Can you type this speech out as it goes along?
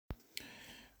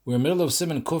We're in the middle of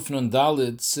Siman Kufnun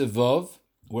Dalit Sivov.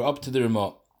 We're up to the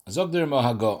Ramah. Zog the Ramah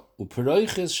Haga.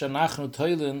 U'peroiches shanachnu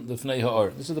toilin lefnei ha'or.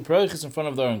 This is the peroiches in front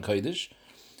of the Aron Kodesh.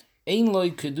 Ein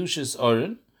loi kedushes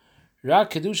Aron. Ra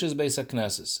kedushes beis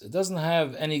hakneses. It doesn't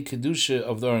have any kedusha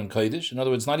of the Aron Kodesh. In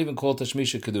other words, it's not even called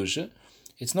tashmisha kedusha.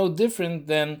 It's no different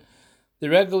than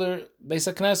the regular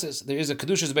beis hakneses. There is a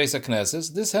kedushes beis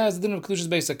hakneses. This has the din of kedushes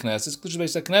beis hakneses. Kedushes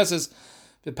beis hakneses.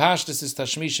 The pashtus is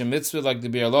tashmisha mitzvah, like the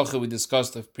bi'alocha we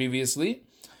discussed previously,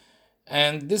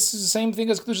 and this is the same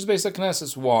thing as kedushas beis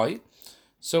hakneses. Why?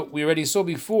 So we already saw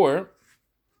before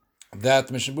that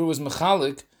Mishnah Berurah was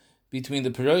mechalik between the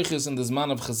peroiches and the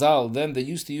zman of Chazal. Then they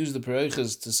used to use the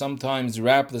peroiches to sometimes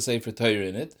wrap the Sefer Torah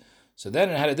in it. So then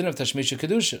it had a din of tashmisha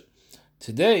kedusha.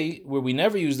 Today, where we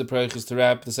never use the peroiches to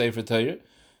wrap the Sefer Torah,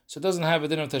 so it doesn't have a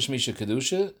din of tashmisha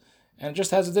kedusha, and it just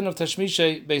has a din of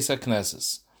tashmisha beis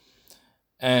hakneses.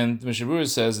 And Mishnah Berurah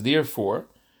says, therefore,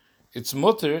 it's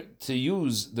mutter to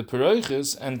use the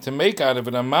peroiches and to make out of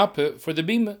it a mappe for the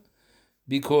bima,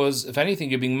 because if anything,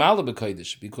 you're being mala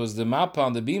b'kodesh, because the mappe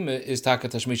on the bima is taka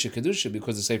tashmisha kedusha,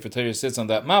 because the Sefer Torah sits on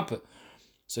that mappe.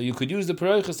 So you could use the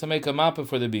peroiches to make a mappe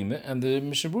for the bima, and the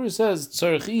Mishnah Berurah says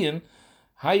tzarachian.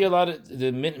 How you allowed it?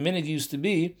 The minig used to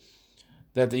be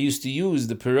that they used to use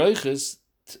the peroiches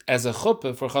as a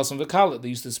chuppah for chasam v'kala. They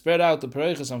used to spread out the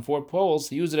peroiches on 4 poles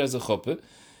to use it as a chuppah.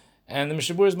 And the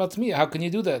Mishnah Berurah is matmiya. How can you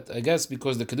do that? I guess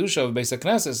because the kedusha of beis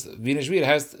hakneses, vinishvi, it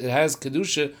has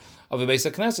kedusha of a beis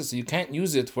hakneses, so you can't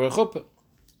use it for a chuppah.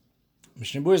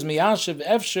 Mishnah Berurah is miyashiv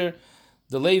efsher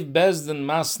the leiv bezdin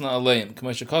masna alein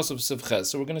k'mashakasav sivches.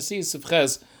 So we're going to see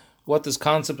sivches what this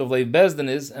concept of leiv bezdin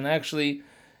is, and actually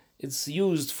it's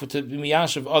used to be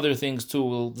miyashiv other things too.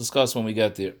 We'll discuss when we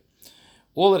get there.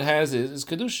 All it has is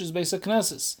kedushas beis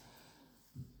hakneses.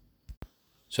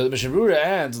 So the Mishnah Berurah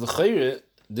adds the chayre.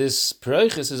 This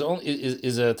peroiches is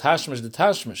a tashmish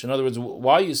detashmish. In other words,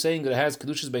 why are you saying that it has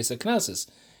kedushas beis hakneses?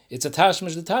 It's a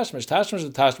tashmish detashmish. Tashmish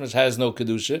detashmish has no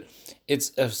kedusha.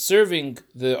 It's serving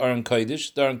the Aron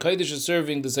Kodesh. The Aron Kodesh is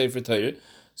serving the Sefer Torah.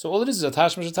 So all it is a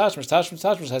tashmish detashmish. Tashmish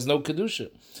detashmish has no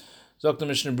kedusha. So the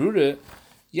Mishnah Berurah,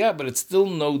 yeah, but it's still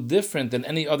no different than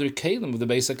any other kalim of the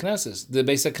beis hakneses. The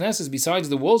beis hakneses, besides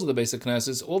the walls of the beis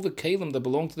hakneses, all the kalim that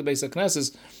belong to the beis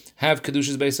hakneses have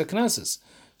kedushas beis hakneses.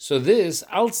 So this,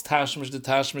 als tashmish, the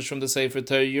tashmish from the Sefer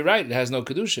Torah, you're right, it has no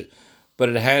kedusha, but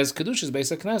it has kedushas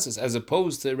beis hakneses, as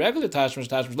opposed to regular tashmish.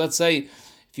 Let's say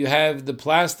if you have the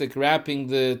plastic wrapping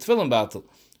the tefillin bottle,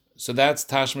 so that's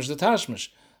tashmish the tashmish.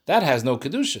 That has no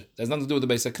kedusha. That has nothing to do with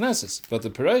the beis hakneses, but the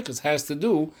peroiches has to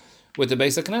do with the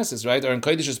beis hakneses, right? Aron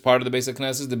Kodesh is part of the beis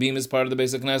hakneses, the beam is part of the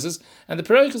beis hakneses, and the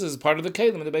peroiches is part of the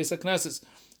kelim of the beis hakneses.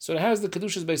 So it has the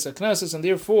kedushas beis hakneses, and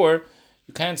therefore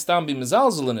you can't stand be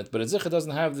mezalzel in it, but it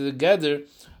doesn't have the gather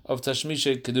of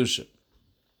tashmisha kedusha.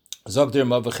 Zog der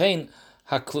mavachein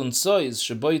haklunsois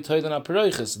sheboy toilen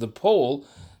haperoiches, the pole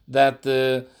that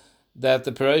the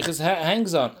peroiches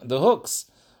hangs on, the hooks.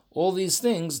 All these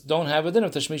things don't have a din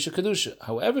of tashmisha kedusha.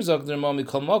 However, zog der mami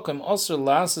kol mokem osir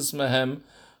lasis mehem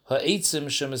ha'etzim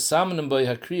shemesamnim boy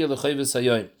hakriya l'chayves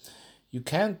hayoyim. You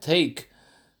can't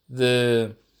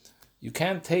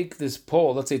take this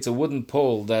pole, let's say it's a wooden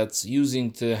pole that's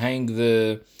using to hang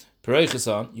the peroiches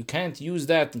on, you can't use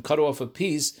that and cut off a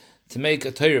piece to make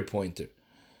a Torah pointer.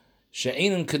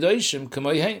 She'einin kedoshim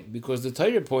k'moyheim, because the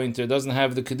Torah pointer doesn't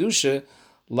have the kedusha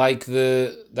like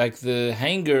the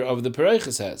hanger of the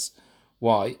peroiches has.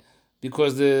 Why?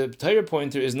 Because the Torah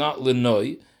pointer is not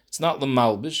lenoi, it's not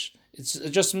lemalbish, it's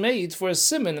just made for a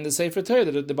siman in the Sefer Torah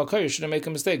that the bakar shouldn't make a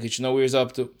mistake, he should know where he's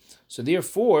up to. So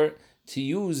therefore, to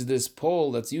use this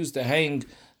pole that's used to hang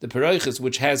the peroiches,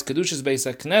 which has kedushas beis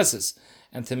hakneses,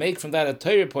 and to make from that a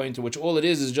Torah pointer, which all it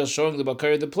is just showing the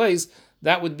bakar the place,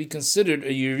 that would be considered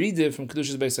a yerida from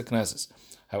kedushas beis hakneses.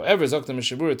 However, Zok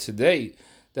Mishnah Berurah today,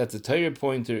 that the Torah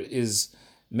pointer is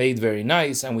made very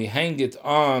nice, and we hang it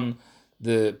on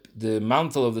the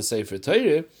mantle of the Sefer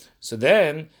Torah, so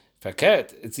then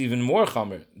faket, it's even more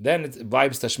chamer. Then it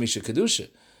vibes tashmisha kedusha,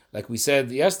 like we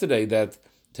said yesterday that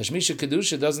tashmisha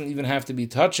kedusha doesn't even have to be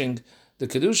touching the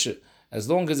kedusha. As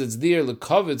long as it's there,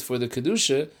 l'kovet for the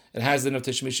kedusha, it has enough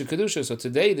tashmisha kedusha. So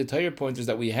today, the Torah pointers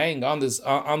that we hang on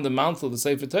the mantle of the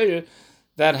Sefer Torah,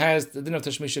 that has the din of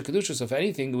tashmisha kedusha. So if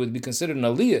anything, it would be considered an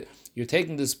aliyah. You're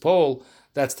taking this pole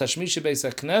that's tashmisha beis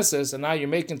hakneses, and now you're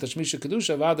making tashmisha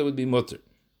kedusha. Vada would be mutter.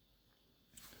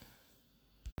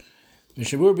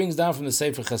 Mishnah Berurah brings down from the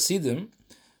Sefer Chasidim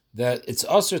that it's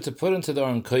usher to put into the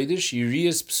Aron Kodesh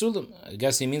Yiriyas Psulim. I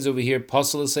guess he means over here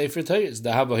Pasal Sefer Torah,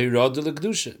 the Hava Hirad de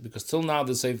L'Kedusha, because till now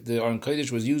the Aron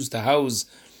Kodesh was used to house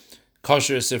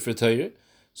kosher Sefer Torah.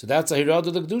 So that's a Hirad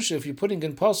de L'Kedusha if you're putting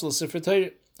in Pasal Sefer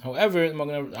Torah. However,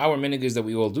 our minig is that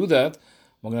we all do that.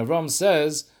 Magen Avraham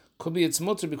says, could be it's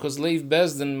mutter because leiv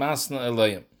bezdin masna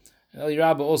elayim. El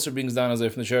Rabba also brings down as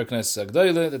from the Shir Knesset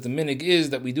Agdoyle that the minig is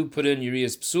that we do put in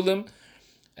Yiriyas Psulim,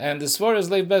 and the Svar is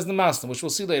leiv bezdin masna, which we'll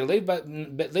see later. Leiv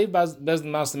bezdin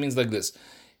masna means like this.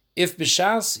 If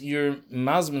b'shas you're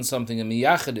mazmin something and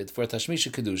miyachid it for a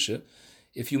tashmisha kedusha,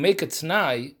 if you make a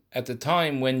t'nai at the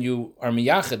time when you are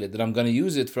miyachid it, that I'm going to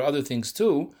use it for other things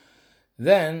too,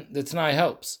 then the t'nai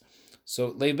helps.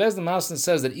 So Leiv Bezdin Masna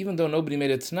says that even though nobody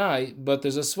made a t'nai, but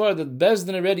there's a svar that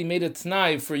Bezdin already made a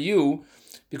t'nai for you,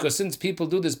 because since people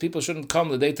do this, people shouldn't come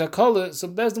the day takala. So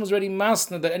Bezdin was already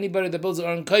masna that anybody that builds an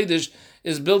Aron Kodesh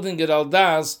is building it al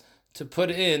das to put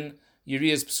in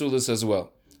Yiriyas Psulis as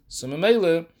well. So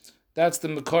Memele, that's the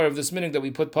makar of this meaning that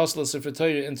we put Pasla Sefer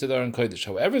Torah into the Aron Kodesh.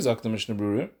 However, Zok the Mishnah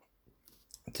Berurah,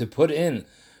 to put in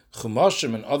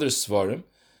Chumashim and other svarim,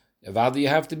 you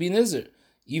have to be nizir.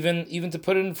 Even to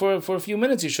put it in for a few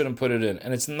minutes, you shouldn't put it in.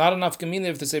 And it's not enough gemina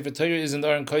if the Sefer Torah is in the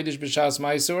Aron Kodesh b'shas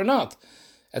ma'aser or not.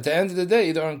 At the end of the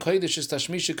day, the Aron Kodesh is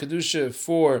tashmisha kedusha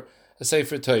for a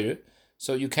Sefer Torah,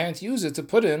 so you can't use it to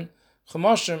put in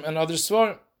chumashim and other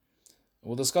svarim.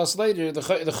 We'll discuss later.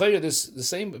 The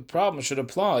same problem should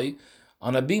apply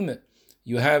on a bima.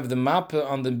 You have the mappa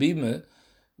on the bima,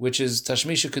 which is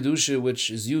tashmisha kedusha, which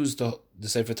is used to the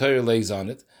Sefer Torah lays on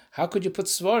it. How could you put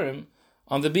svarim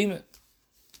on the bima?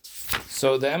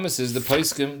 So the emissaries, the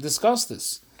Paiskim, discuss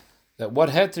this, that what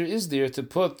heter is there to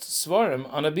put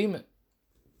svarim on a bima.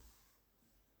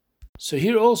 So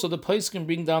here also the Paiskim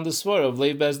bring down the svar of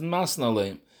leiv bezdin masna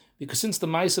leim, because since the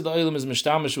ma'aseh of the olam is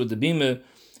mishtamish with the bima,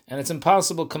 and it's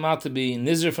impossible kamat to be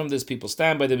nizir from this, people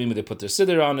stand by the bima, they put their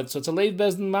siddur on it, so it's a leiv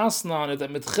bezdin masna on it,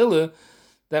 that mitchila,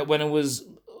 that when it was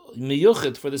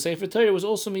miyuchet for the Sefer Torah, it was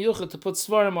also miyuchet to put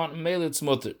svarim on meilitz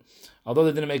mutter, although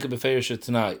they didn't make a befeirish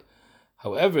tonight.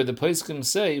 However, the Paiskim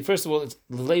say, first of all, it's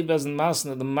leiv bezdin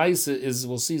masna, the ma'aseh is,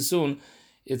 we'll see soon,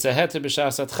 it's a heter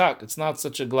b'shas atchak, it's not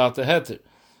such a glata heter.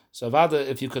 So Avada,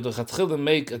 if you could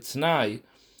make a t'nai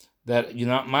that you're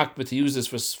not makbet to use this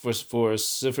for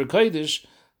Sefer Kodesh,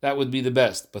 that would be the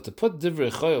best. But to put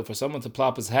divrei choyel, for someone to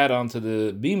plop his hat onto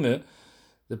the bima,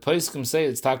 the Paiskim say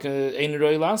it's taka ein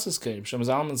roi lasis keim. Shlomo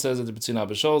Zalman says it, the B'tzina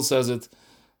B'Shol says it,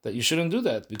 that you shouldn't do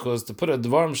that, because to put a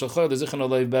dvarim shel choyel, there's ichen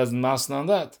olei bezdin masna on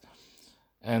that.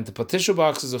 And to put tissue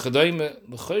boxes, a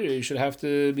chadayme, you should have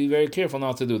to be very careful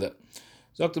not to do that.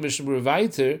 Zok the Mishnah Berurah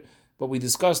weiter, what we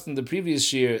discussed in the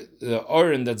previous year, the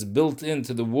Aron that's built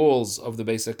into the walls of the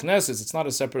Beis HaKnesset, it's not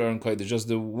a separate Aron Kodesh, just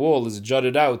the wall is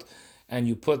jutted out, and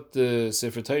you put the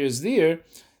Sefer Torahs there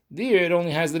it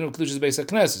only has the din of Kedushas Beis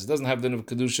HaKnesset. It doesn't have the din of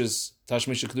Kedushas,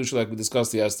 Tashmisha Kedusha like we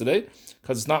discussed yesterday,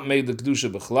 because it's not made the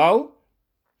Kedusha B'chlal,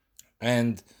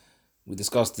 and we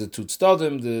discussed the Tut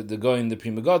Stadim, the Goyim, the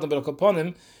Pri Megadim, but upon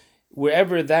him,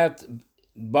 wherever that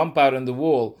bump out in the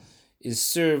wall is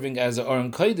serving as an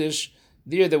Aron Kodesh,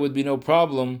 there would be no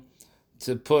problem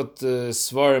to put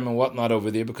svarim and whatnot over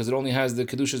there, because it only has the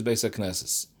Kedushas Beis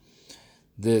HaKnesses.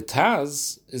 The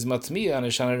Taz is matmiya on a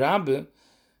Shana Rabbe,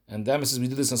 and that says we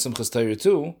do this on Simchas Torah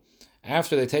too.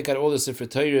 After they take out all the Sefer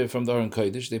Torah from the Aron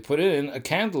Kodesh, they put in a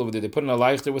candle over there. They put in a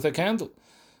lighter with a candle.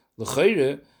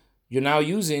 L'chayre, you're now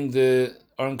using the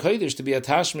Aron Kodesh to be a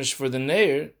tashmish for the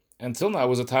Neir. Until now, it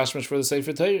was a tashmish for the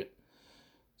Sefer Torah.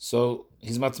 So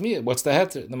he's matmiya. What's the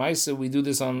heter? The ma'aseh, we do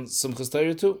this on Simchas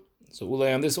Torah too. So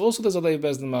ulay on this also there's a leiv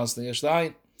bezdin masna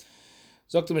yeshdayin.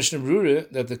 Zok the Mishnah Berurah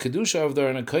that the kedusha of the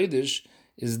Aron Kodesh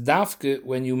is dafke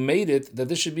when you made it that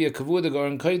this should be a kavud of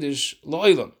Aron Kodesh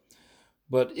lo'olam.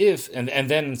 But if and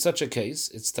then in such a case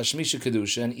it's tashmisha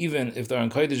kedusha, and even if the Aron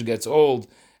Kodesh gets old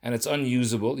and it's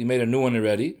unusable, you made a new one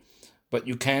already, but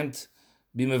you can't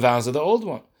be mevaza the old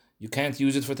one. You can't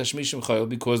use it for Tashmishim Chayil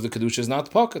because the Kedusha is not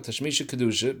Paka. Tashmisha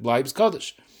Kedusha blibes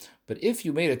Kaddish. But if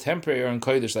you made a temporary Aron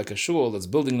Kodesh, like a shul that's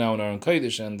building now an Aron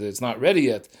Kodesh and it's not ready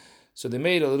yet, so they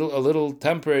made a little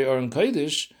temporary Aron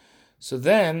Kodesh, so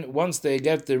then once they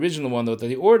get the original one that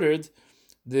they ordered,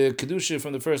 the Kedusha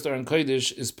from the first Aron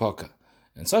Kodesh is Paka.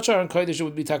 And such Aron Kodesh it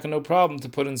would be taken no problem to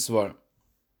put in Svar.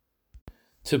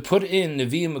 To put in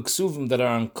Nevi'im Ksuvim that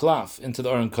are on Klaf into the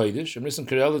Aron Kodesh, and Risson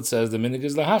Kirelit says the minig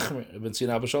is lahachmer. Ibn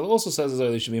Sina Abishal also says that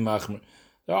they should be machmer.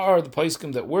 There are the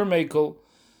Paiskim that were Mekel.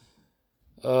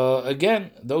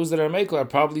 Again, those that are Mekel are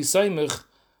probably Saimich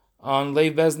on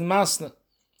Leiv Bezdin Masna.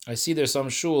 I see there's some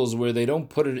shuls where they don't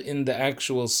put it in the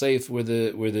actual safe where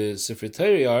the Sefer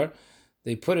Torah are.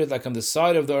 They put it like on the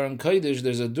side of the Aron Kodesh.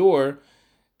 There's a door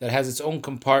that has its own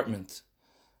compartment.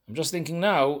 I'm just thinking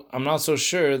now, I'm not so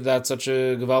sure that's such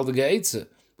a gewaldige eitze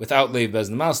without leiv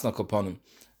bezdin masna upon him,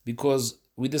 because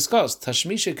we discussed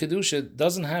Tashmisha Kedusha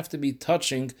doesn't have to be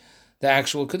touching the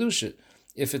actual Kedusha.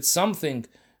 if it's something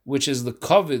which is the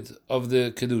kavod of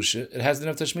the kedusha, it has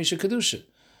enough tashmisha kedusha.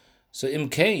 So im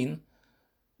kain,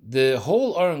 the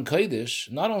whole Aron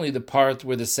Kodesh, not only the part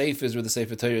where the Seif is, where the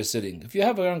Sefer Torah is sitting. If you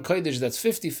have Aron Kodesh that's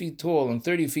 50 feet tall and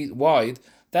 30 feet wide,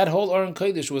 that whole Aron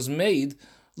Kodesh was made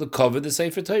to cover the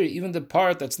Sefer Torah, even the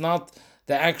part that's not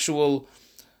the actual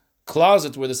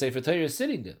closet where the Sefer Torah is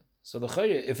sitting in. So the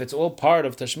Chayre, if it's all part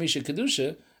of Tashmisha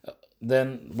Kedusha,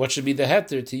 then what should be the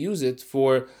heter to use it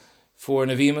for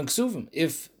Nevi'im and Ksuvim?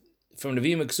 If from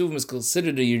Nevi'im and Ksuvim is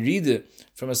considered a Yerida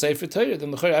from a Sefer Torah,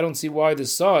 then the Chayre, I don't see why the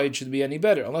side should be any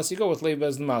better, unless you go with Lev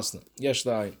Bez Masna. Yesh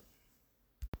La'ayin.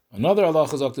 Another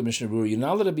halacha is the Mishnah Berurah. You're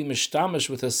not allowed to be mishtamish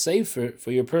with a sefer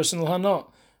for your personal hana.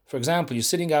 For example, you're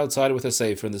sitting outside with a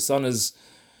sefer and the sun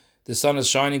is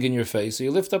shining in your face, so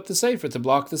you lift up the sefer to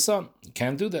block the sun. You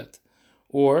can't do that.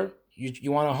 Or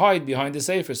you want to hide behind the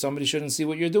sefer. Somebody shouldn't see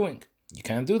what you're doing. You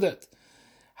can't do that.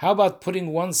 How about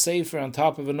putting one sefer on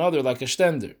top of another like a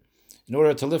stender in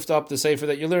order to lift up the sefer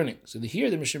that you're learning? So here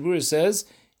the Mishnah Berurah says,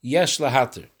 yesh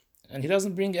lahater. And he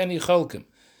doesn't bring any chalkim.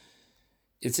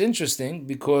 It's interesting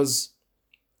because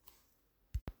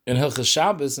in Hilchos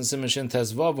Shabbos and Siman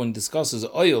Tezvav, when he discusses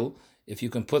oil, if you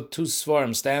can put two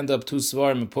svarim, stand up two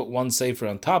svarim and put one sefer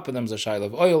on top of them as a shaila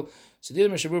of oil, so the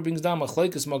Mishnah Berurah brings down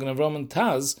machlekes Magen Avraham and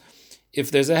Taz if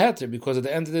there's a heter, because at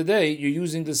the end of the day you're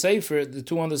using the sefer, the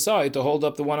two on the side, to hold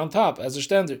up the one on top as a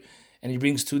stender, and he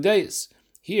brings 2 days.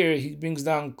 Here he brings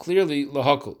down clearly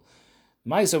lahakol.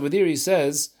 Mais over there he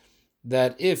says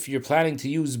that if you're planning to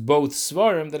use both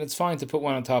svarim, then it's fine to put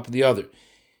one on top of the other.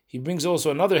 He brings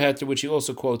also another heter, which he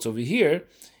also quotes over here.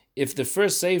 If the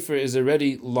first sefer is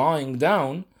already lying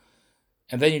down,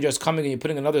 and then you're just coming and you're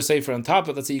putting another sefer on top of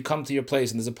it, let's say you come to your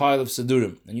place and there's a pile of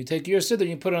sidurim, and you take your siddur and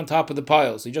you put it on top of the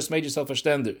pile, so you just made yourself a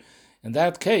stender. In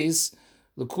that case,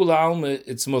 l'kula alma,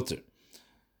 it's mutter.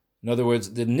 In other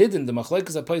words, the nidin, the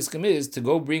machlekes hapaiskim is to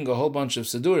go bring a whole bunch of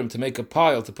sidurim to make a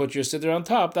pile to put your siddur on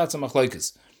top. That's a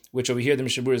machlekes, which over here the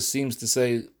Mishnah Berurah seems to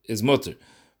say is mutter.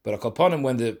 But upon him,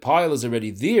 when the pile is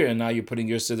already there and now you're putting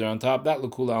your siddur on top, that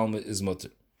l'kula alma is mutter.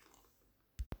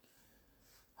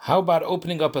 How about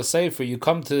opening up a sefer? You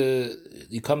come to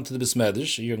the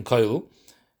Bismedish, you're in Koil,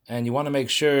 and you want to make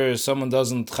sure someone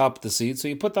doesn't chop the seat, so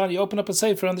you open up a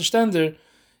sefer on the stender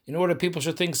in order people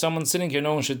should think someone's sitting here,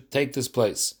 no one should take this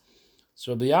place.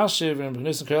 So Rabbi Yashiv and Rabbi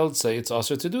Nissen Krell say it's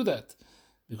also to do that,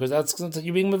 because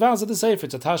you're being mevaz at the sefer,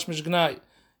 it's a tashmish gnai.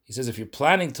 He says if you're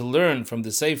planning to learn from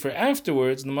the sefer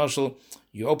afterwards, the mashal,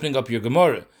 you're opening up your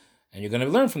Gemara, and you're going to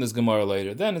learn from this Gemara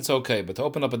later, then it's okay. But to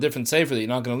open up a different sefer that you're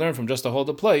not going to learn from just to hold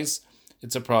a place,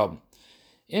 it's a problem.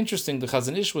 Interesting, the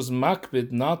Chazon Ish was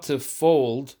makbid not to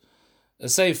fold a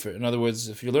sefer. In other words,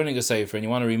 if you're learning a sefer and you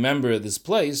want to remember this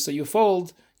place, so you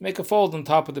make a fold on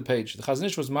top of the page. The Chazon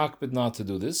Ish was makbid not to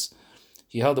do this.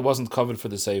 He held it wasn't covered for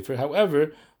the sefer.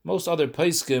 However, most other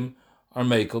paiskim are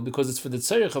makel because it's for the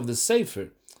tzarech of the sefer.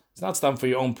 It's not done for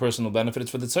your own personal benefit.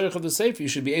 It's for the tzarech of the sefer. You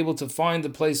should be able to find the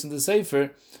place in the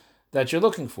sefer that you're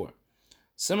looking for.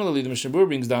 Similarly, the Mishnah Berurah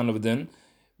brings down over then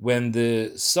when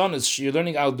the sun is, you're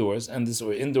learning outdoors and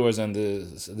or indoors, and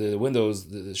the windows,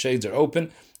 the shades are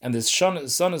open, and the sun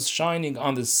is shining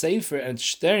on the sefer and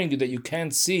staring you that you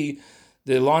can't see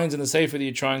the lines in the sefer that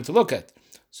you're trying to look at.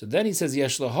 So then he says,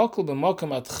 Yesh lahakol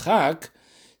b'makam atchak,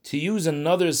 to use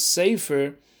another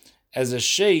sefer as a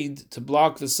shade to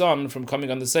block the sun from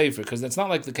coming on the sefer, because that's not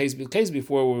like the case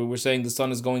before where we're saying the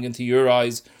sun is going into your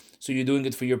eyes, so you're doing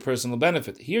it for your personal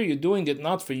benefit. Here you're doing it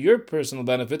not for your personal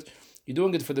benefit, you're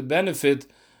doing it for the benefit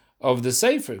of the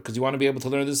sefer, because you want to be able to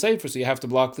learn the sefer, so you have to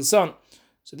block the sun.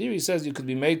 So there he says you could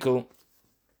be mekel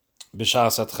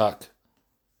b'shas atchak.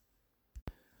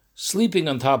 Sleeping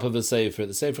on top of a sefer.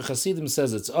 The Sefer Chasidim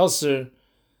says it's Aser,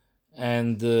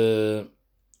 and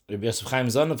Rabbi Yosef Chaim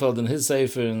Zonnefeld in his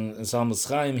sefer in Salmas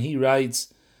Chaim, he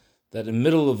writes that in the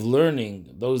middle of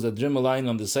learning, those that dream a line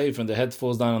on the sefer and the head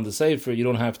falls down on the sefer, you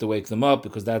don't have to wake them up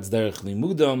because that's derech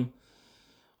limudam.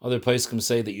 Other poskim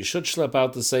say that you should schlep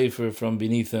out the sefer from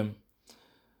beneath him.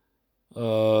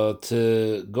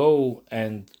 To go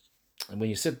and when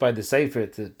you sit by the sefer,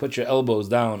 to put your elbows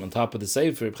down on top of the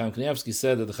sefer, Chaim Kanievsky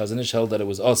said that the Chazon Ish held that it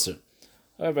was aser.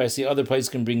 However, I see other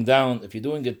poskim bring down, if you're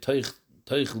doing it toich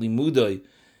limudai,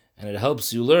 and it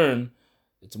helps you learn,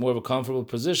 it's more of a comfortable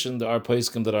position. There are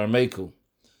poskim that are mekel.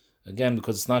 Again,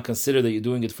 because it's not considered that you're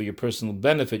doing it for your personal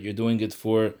benefit, you're doing it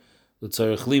for the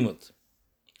tzarech limud.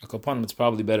 Upon it's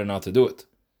probably better not to do it.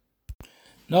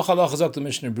 Noch halacha sagt the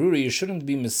Mishnah Berurah, you shouldn't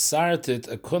be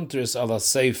misartet a kuntris ala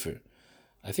sefer.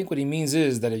 I think what he means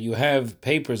is that if you have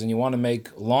papers and you want to make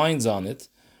lines on it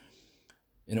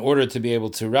in order to be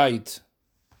able to write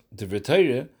the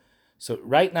Torah, So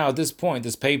right now, at this point,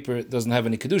 this paper doesn't have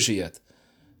any kedusha yet.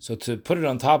 So to put it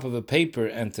on top of a paper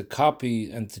and to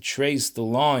copy and to trace the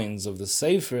lines of the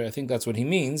sefer, I think that's what he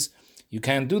means. You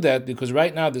can't do that because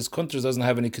right now this kuntres doesn't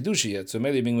have any kedusha yet. So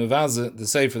maybe being mevaze the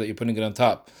sefer that you're putting it on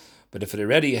top. But if it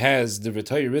already has the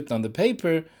Torah written on the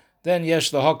paper, then yesh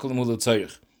lahakol mulu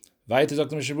tzarich. Vayit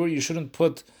Dr. Mishabur, you shouldn't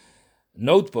put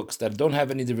notebooks that don't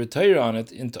have any Torah on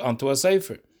it onto a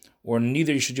sefer, or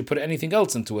neither should you put anything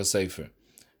else into a sefer.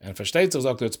 And for Shteitzel,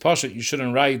 Dr. It's Pasha, you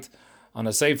shouldn't write on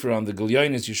a sefer on the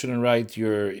Gilyonis, you shouldn't write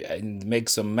make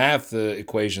some math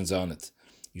equations on it.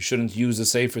 You shouldn't use a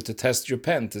sefer to test your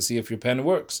pen, to see if your pen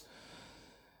works.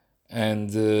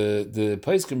 And the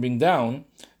place can bring down,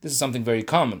 this is something very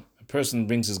common. A person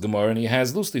brings his Gemara and he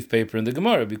has loose leaf paper in the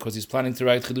Gemara because he's planning to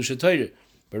write Chidusha Torah.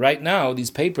 But right now, these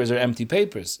papers are empty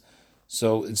papers.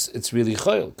 So it's really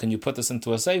chayil. Can you put this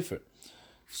into a sefer?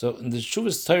 So in the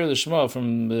Shuvas Torah Lishma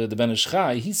from the Ben Ish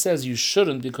Chai, he says you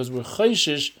shouldn't because we're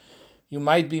chayshish, you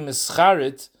might be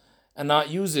mischarit and not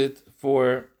use it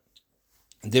for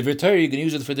Divrei Torah, you can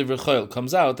use it for Divrei Chayil. It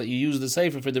comes out that you use the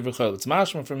sefer for Divrei Chayil. It's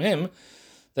mashma from him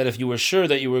that if you were sure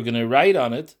that you were going to write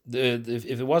on it, if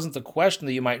it wasn't a question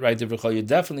that you might write Divrei Chayil, you're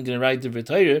definitely going to write Divrei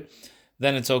Torah,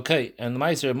 then it's okay. And the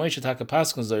Meiser Moshe Taka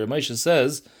Paskins there, Moshe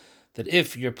says that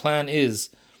if your plan is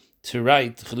to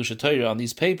write Chidusha Torah on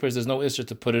these papers, there's no issur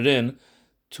to put it in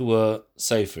to a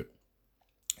sefer.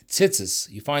 Tzitzis,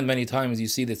 you find many times you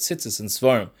see that tzitzis in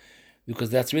Svarim,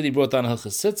 because that's really brought down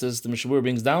Hilchos Tzitzis. The Mishabur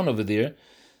brings down over there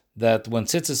that when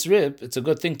tzitzis rip, it's a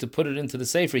good thing to put it into the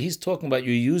sefer. He's talking about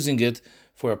you're using it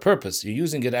for a purpose. You're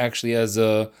using it actually as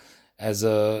a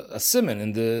siman.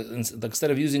 Instead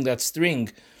of using that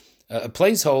string, a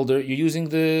placeholder, you're using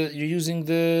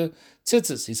the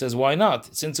tzitzis. He says, why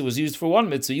not? Since it was used for one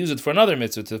mitzvah, use it for another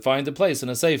mitzvah to find a place in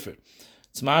a sefer.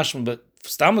 It's mashma, but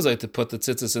stamazai to put the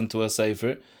tzitzis into a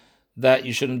sefer, that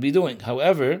you shouldn't be doing.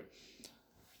 However,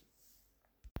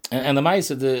 and the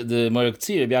Maisa, the Morek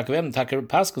Tzir, Yaakov Takar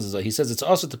Pascal, he says it's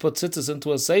also to put tzitzis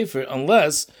into a sefer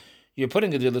unless you're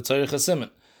putting it in the tzarich siman.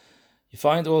 You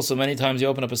find also many times you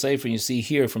open up a sefer and you see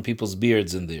here from people's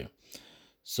beards in there.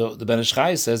 So the Ben Ish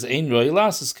Chai says ein roi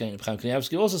lasis kain. Chaim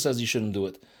Kanievsky also says you shouldn't do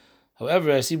it.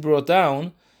 However, as he brought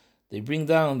down, they bring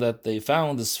down that they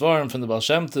found the svarim from the Baal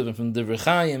Shem Tov and from the Divrei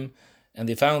Chaim, and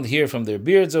they found here from their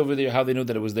beards over there how they knew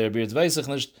that it was their beards. I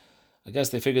guess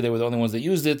they figured they were the only ones that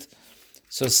used it.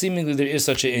 So seemingly there is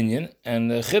such an inyan,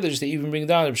 and Chiddush they even bring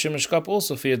down. Reb Shimon Shkop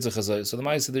also feared zechazai. So the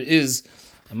Ma'aser there is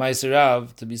a Ma'aser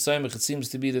Rav to be Saimach. It seems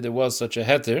to be that there was such a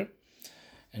heter.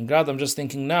 And God, I'm just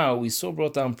thinking now. We saw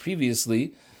brought down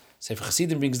previously. Sefer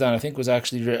Chassidim brings down. I think it was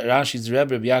actually Rashi's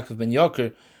Rebbe Yaakov ben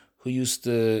Yoker, who used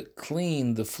to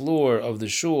clean the floor of the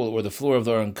shul or the floor of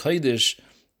the Aron Kodesh,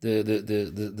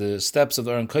 the steps of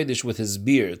the Aron Kodesh with his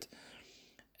beard.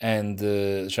 And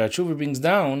Shar Tshuva brings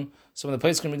down. Some of the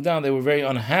places can bring down, they were very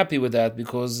unhappy with that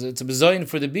because it's a bezoin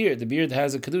for the beard. The beard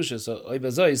has a kedusha. So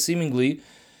oibazoi, seemingly,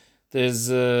 there's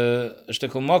a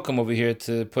shtekol makam over here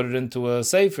to put it into a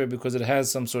sefer because it has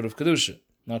some sort of kedusha.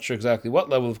 Not sure exactly what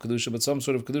level of kedusha, but some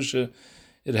sort of kedusha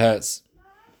it has.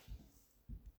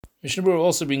 Mishnah Berurah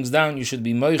also brings down you should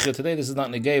be moicha. Today this is not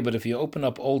negay, but if you open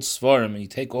up old svarim and you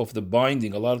take off the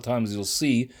binding, a lot of times you'll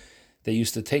see they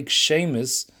used to take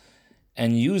shemis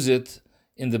and use it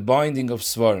in the binding of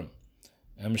svarim.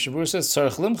 And Mishnah Berurah says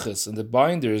tzarich limchus, and the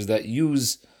binders that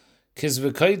use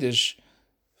kizveh kodesh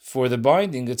for the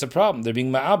binding, it's a problem. They're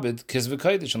being ma'abed kizveh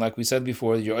kodesh, and like we said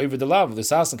before, you're over the lav the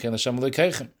sasan ken Hashem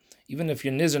lekeichem. Even if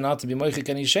you're nizer not to be moichik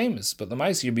any shemis, but the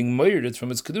ma'aser you're being moired from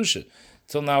its kedusha.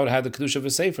 Till now it had the kedusha of a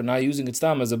sefer. Now using its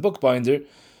tam as a bookbinder,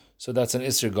 so that's an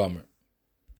isser gomer.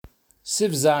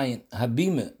 Siv zayin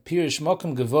habime pirish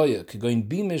mokum gevoya kegoin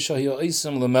bime shahyo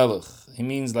isam lemelech. He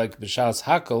means like b'shas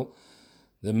hakel.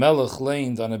 The melech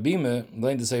leaned on a bima,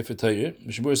 leaned the sefer Torah.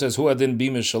 Mishnah Berurah says, "Hu adin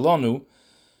bima shalanu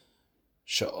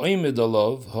sha'oimid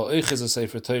alav ha'oiches a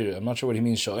sefer Torah." I'm not sure what he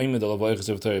means. Sha'oimid alav ha'oiches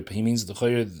sefer Torah. He means the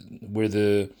Torah where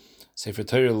the sefer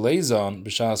Torah lays on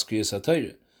b'shas kriyas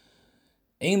haTorah.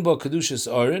 Ein bo kedushas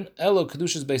aron elo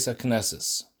kedushas beis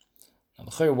hakneses. Now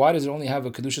the Torah, why does it only have a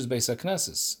kedushas beis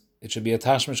hakneses? It should be a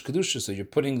tashmish kedusha. So you're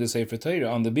putting the sefer Torah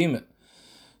on the bima.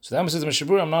 So the says Mishnah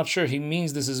Berurah, I'm not sure he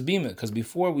means this is bima, because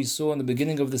before we saw in the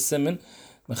beginning of the Siman,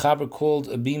 Mechaber called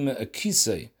a bima a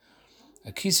kisei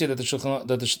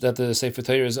that the Sefer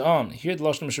Torah is on. Here the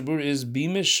lashon Mishnah Berurah is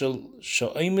bima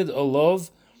sha'imid alav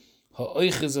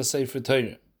ha'oichiz a Sefer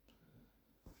Torah.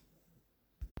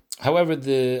 However,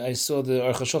 I saw the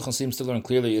Aruch HaShulchan seems to learn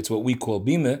clearly it's what we call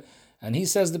bima, and he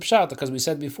says the pshat, because we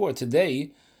said before,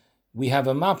 today we have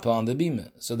a mappa on the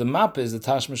bima. So the mappa is the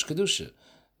tashmish kedusha.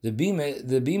 The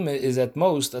bima is at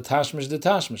most a tashmish de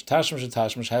tashmish.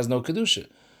 Tashmish has no kedusha.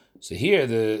 So here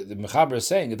the mechaber is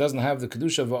saying it doesn't have the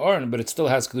kedusha of Aaron, but it still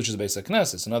has kedusha's Beis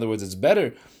HaKnesses. In other words, it's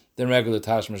better than regular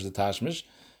tashmish de tashmish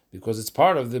because it's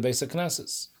part of the Beis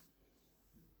HaKnesses.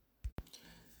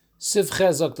 Sif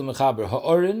chezak the mechaber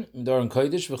ha'orin midaron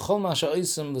kodesh v'chol ma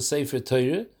she'osim l'sefer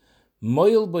Torah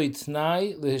moil boi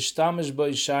tnai lehistamish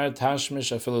boi shar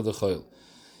tashmish afilu dechoil.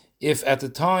 If at the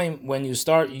time when you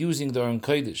start using the Aron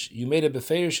Kodesh, you made a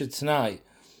beferish tnai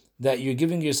that you're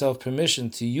giving yourself permission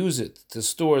to use it to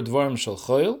store dvarim shel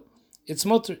choil, it's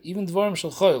mutter, even dvarim shel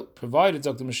choil, provided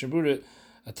Dr. Mishnah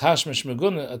a tashmish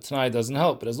meguna, a tnai doesn't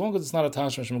help. But as long as it's not a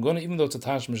tashmish meguna, even though it's a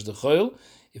tashmish de choil,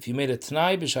 if you made a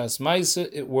tnai b'shas ma'isa,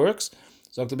 it works.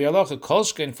 So Dr. Bialacha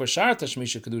kolshkein for shar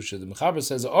tashmisha kedusha. The mechaber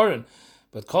says Aron,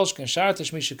 but kolshkein shar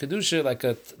tashmisha kedusha like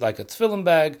a tefillin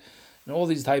bag and all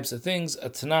these types of things, a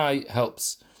tnai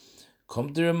helps. We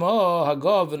find the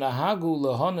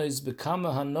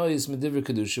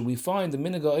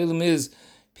minhag ha'olam is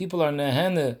people are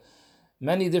nehene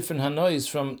many different hanois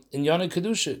from inyana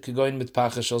kedusha, kegoin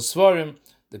mitpacha shel svarim,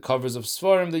 the covers of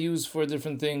svarim they use for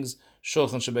different things,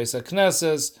 shulchan shebeis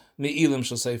haknesses, me'ilim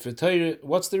shel sefer Torah.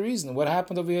 What's the reason? What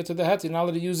happened over here to the het? You're not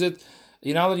allowed to use it.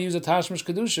 You're not allowed to use a tashmish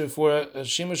kedusha for a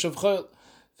shimush of chol.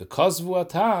 The kozvu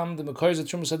atam, the makars of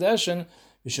Trumas Hadeshen,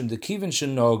 mishum the kivin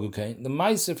shenogu kain. The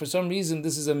ma'aser, for some reason,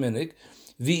 this is a minhag.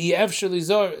 V'ef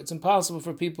shelizor, it's impossible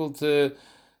for people to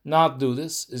not do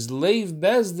this. Is leiv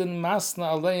bezdin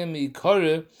masna aleim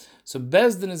ikore. So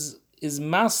bezdin is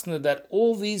masna that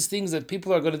all these things that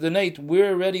people are going to donate,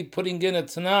 we're already putting in a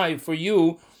tanai for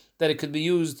you that it could be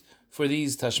used for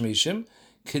these tashmishim.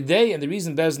 Kedei, and the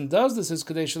reason Bezdin does this is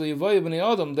kedei sheli yavoyu b'nei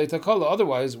adam leitakala.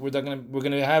 Otherwise, we're going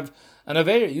to have an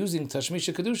aveir using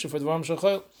tashmisha kedusha for dvarim shel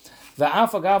choil.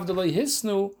 Va'af agav deloi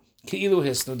hisnu keilu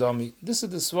hisnu dami. This is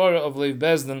the svara of Leiv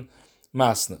Bezdin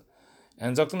masna.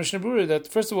 And Dr. Mishnah Berurah that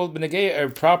first of all, b'negei are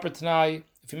proper tanai.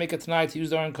 If you make a tanai to use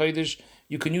the Aron Kodesh,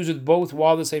 you can use it both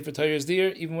while the Sefer Torah is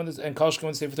there, even when and kolshkein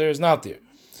when the Sefer Torah is not there.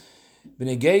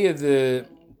 B'negei the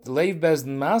Leiv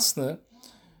Bezdin masna.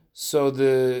 So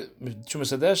the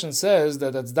Trumas Hadeshen says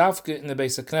that that's dafka in the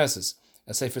Beis HaKnesses.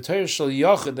 A Sefer Torah shel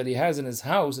yochid that he has in his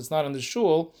house, it's not in the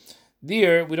shul.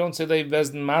 There, we don't say Leiv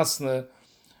Bezdin masna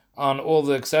on all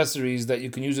the accessories that you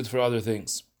can use it for other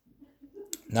things.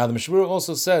 Now the Mishnah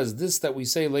also says this that we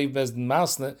say Leiv Bezdin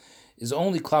masna is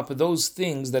only klapa those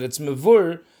things that it's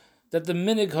mevur that the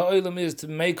minhag ha'olam is to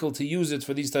makel to use it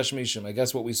for these tashmishim. I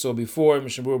guess what we saw before,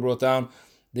 Mishnah brought down,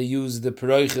 they use the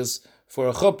peroiches for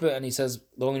a chuppah, and he says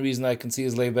the only reason I can see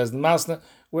is Leiv Bezdin masna.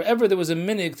 Wherever there was a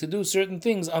minhag to do certain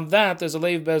things, on that there's a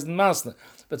Leiv Bezdin masna.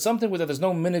 But something where there's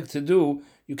no minhag to do,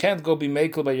 you can't go be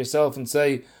makel by yourself and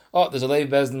say, oh, there's a Leiv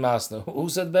Bezdin masna. Who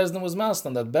said Bezdin was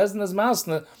masna? That Bezdin is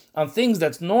masna on things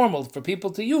that's normal for people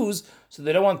to use, so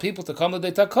they don't want people to come to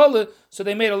the takala, so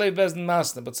they made a Leiv Bezdin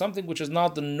masna. But something which is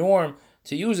not the norm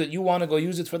to use it, you want to go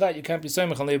use it for that, you can't be saying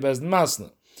Leiv Bezdin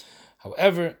masna.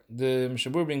 However, the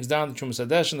Mishabur brings down the Trumas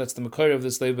Hadeshen, that's the Makar of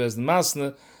this Leiv Bezdin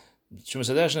masna. Trumas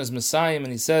Hadeshen is Messiah, and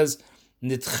he says,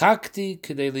 Nitchakti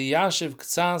k'dei liyashiv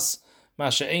k'tzas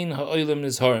ma she'ein ha'olam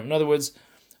nizharim. In other words,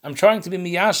 I'm trying to be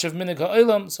miyashiv minhag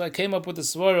ha'olam, so I came up with the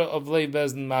svara of Leiv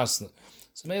Bezdin masna.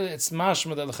 So maybe it's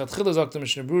mashma that l'chatchila zok the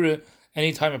Mishnah Berurah,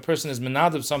 anytime a person is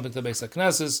menadav something to Beis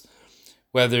HaKnesses,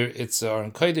 whether it's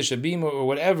Aron Kodesh, a bima, or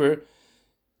whatever,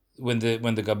 when the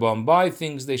Gabon buy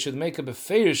things, they should make a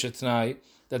beferish tnai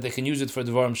that they can use it for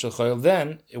dvarim shel choil.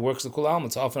 Then it works the kol alma.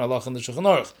 It's often halach in the Shulchan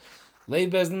Aruch. Leiv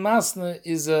Bezdin masna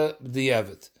is a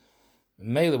di'evet.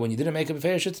 Mele, when you didn't make a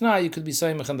beferish tnai, you could be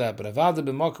saying on that. But avada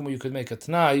b'makom where you could make a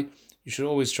tnai, you should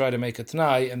always try to make a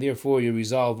tnai, and therefore you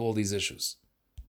resolve all these issues.